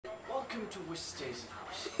to Westhazen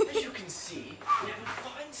House. As you can see, we have a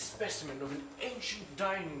fine specimen of an ancient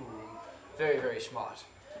dining room. Very, very smart.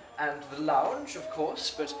 And the lounge, of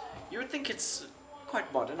course, but you would think it's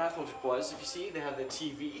quite modern. I thought it was. If you see, they have their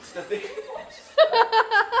TVs that they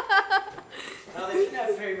Now, they didn't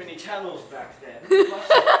have very many channels back then, but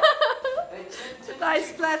they tended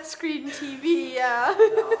Nice flat screen TV, yeah.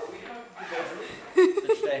 Now, we have the bedroom,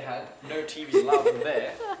 which they had. No TVs allowed in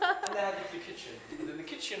there. And they had the kitchen. And then the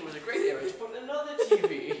kitchen was a great area to put another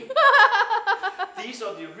TV. These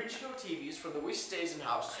are the original TVs from the Westhazen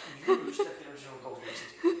House used at the original Golden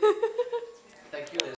City. Thank you.